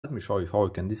Let me show you how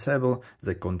you can disable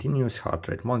the continuous heart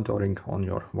rate monitoring on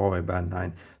your Huawei Band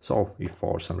 9. So if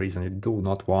for some reason you do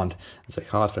not want the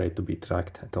heart rate to be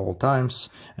tracked at all times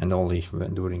and only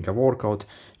when during a workout,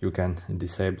 you can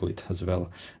disable it as well,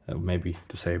 maybe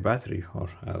to save battery or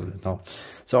I don't know.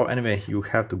 So anyway, you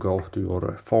have to go to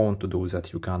your phone to do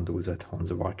that. You can't do that on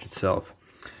the watch itself.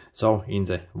 So in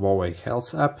the Huawei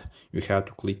Health app, you have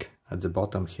to click at the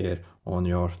bottom here on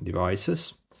your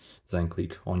devices. Then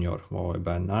click on your Huawei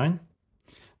Band 9,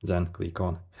 then click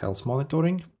on Health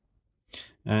Monitoring,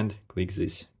 and click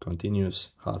this Continuous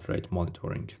Heart Rate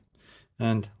Monitoring.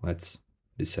 And let's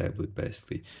disable it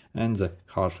basically. And the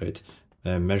heart rate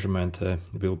measurement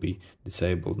will be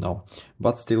disabled now.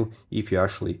 But still, if you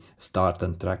actually start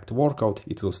and track the workout,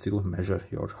 it will still measure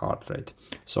your heart rate.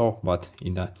 So, but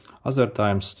in other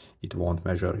times, it won't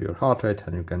measure your heart rate,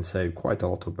 and you can save quite a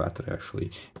lot of battery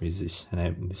actually with this,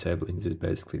 disabling this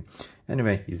basically.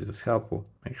 Anyway, if this was helpful,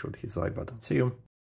 make sure to hit the like button. See you!